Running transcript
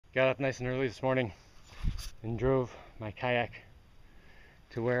Got up nice and early this morning and drove my kayak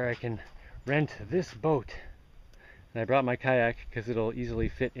to where I can rent this boat. And I brought my kayak because it'll easily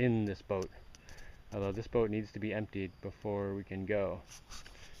fit in this boat. Although this boat needs to be emptied before we can go.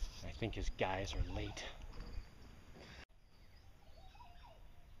 I think his guys are late.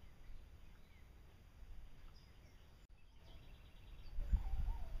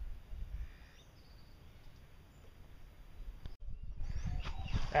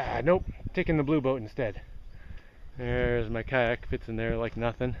 Nope, taking the blue boat instead. There's my kayak, fits in there like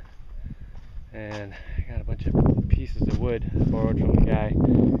nothing. And I got a bunch of pieces of wood borrowed from the guy,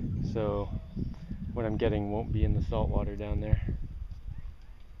 so what I'm getting won't be in the salt water down there.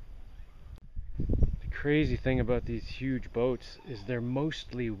 The crazy thing about these huge boats is they're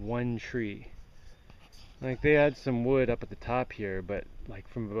mostly one tree. Like, they add some wood up at the top here, but like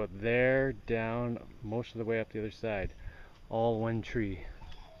from about there down most of the way up the other side, all one tree.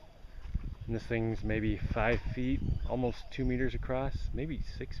 And this thing's maybe 5 feet, almost 2 meters across, maybe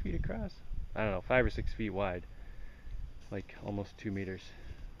 6 feet across? I don't know, 5 or 6 feet wide. Like almost 2 meters.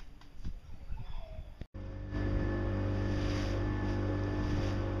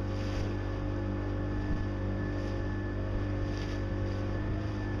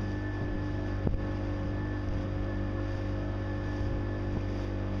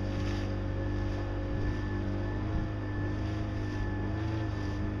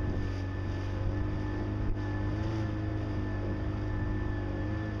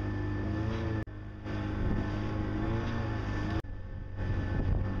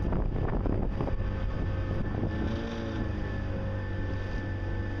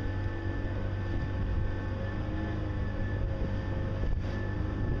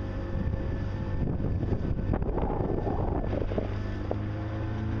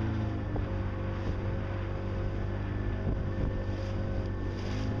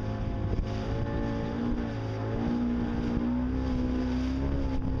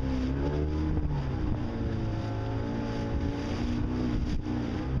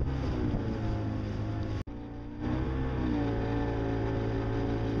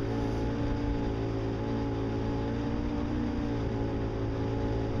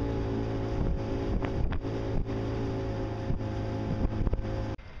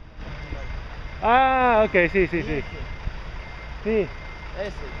 Ah, ok, sí, sí, sí. Sí.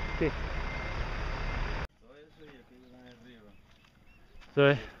 Ese. Sí. Todo eso y aquí van arriba.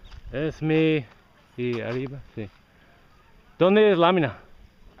 So, es mi y arriba, sí. ¿Dónde es lámina?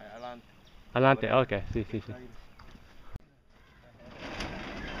 Adelante. Adelante, ok, sí, sí, sí.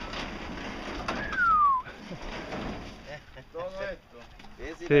 Todo esto.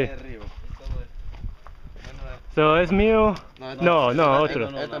 Ese y Sí. de arriba. Todo esto. Bueno, So, es mío. No, no, otro.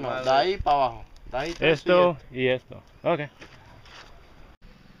 Esto no. De ahí para abajo. De ahí todo Esto y esto. Okay.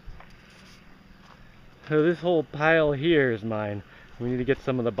 So this whole pile here is mine. We need to get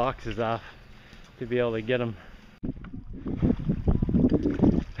some of the boxes off to be able to get them.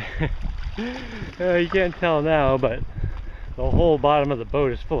 You can't tell now, but the whole bottom of the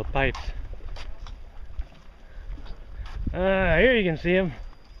boat is full of pipes. Here you can see them.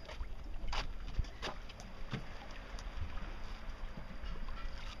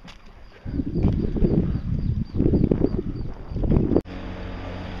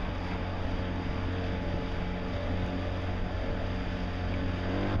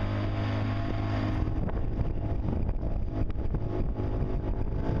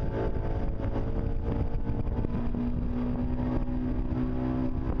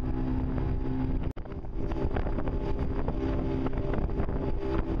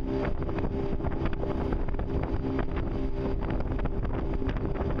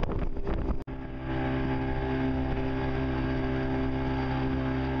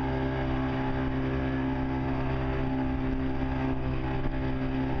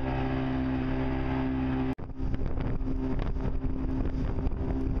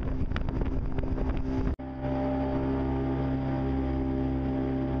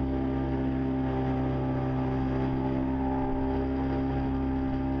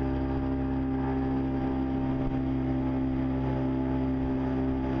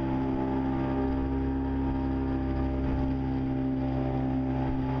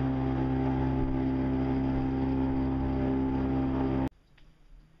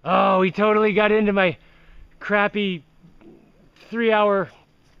 Oh, he totally got into my crappy 3-hour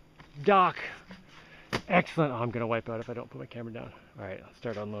dock. Excellent. Oh, I'm gonna wipe out if I don't put my camera down. All right, I'll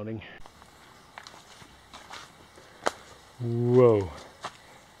start unloading. Whoa,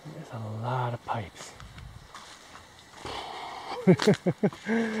 there's a lot of pipes.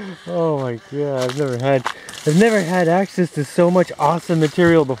 Oh my god, I've never had I've never had access to so much awesome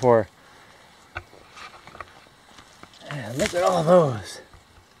material before. Man, look at all those.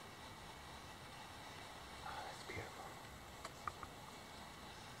 Oh, that's beautiful.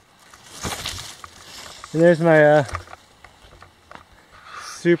 And there's my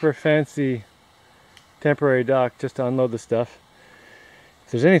super fancy temporary dock just to unload the stuff.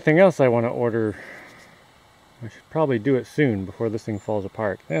 If there's anything else I want to order, I should probably do it soon before this thing falls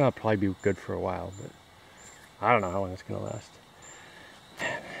apart. Then I'll probably be good for a while, but I don't know how long it's gonna last.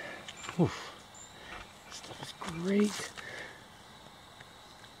 Man, oof. This stuff is great.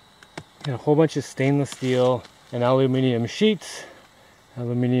 Got a whole bunch of stainless steel and aluminum sheets,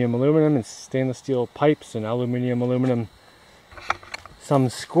 aluminum, and stainless steel pipes and aluminum, some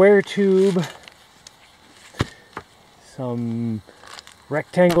square tube, some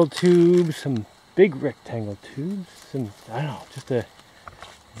rectangle tubes, some big rectangle tubes, some, I don't know, just a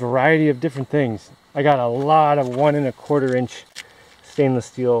variety of different things. I got a lot of 1 1/4 inch stainless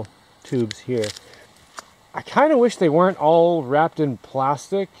steel tubes here. I kind of wish they weren't all wrapped in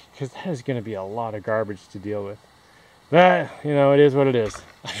plastic, because that is going to be a lot of garbage to deal with. But, you know, it is what it is.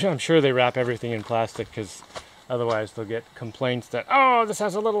 I'm sure they wrap everything in plastic, because otherwise they'll get complaints that, oh, this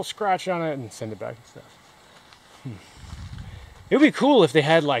has a little scratch on it, and send it back and stuff. It would be cool if they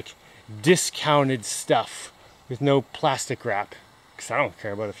had like discounted stuff with no plastic wrap, because I don't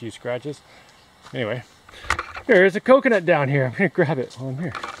care about a few scratches. Anyway, there's a coconut down here. I'm gonna grab it while I'm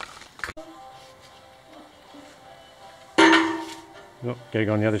here. Oh, gotta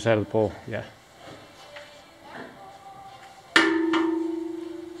go on the other side of the pole. Yeah.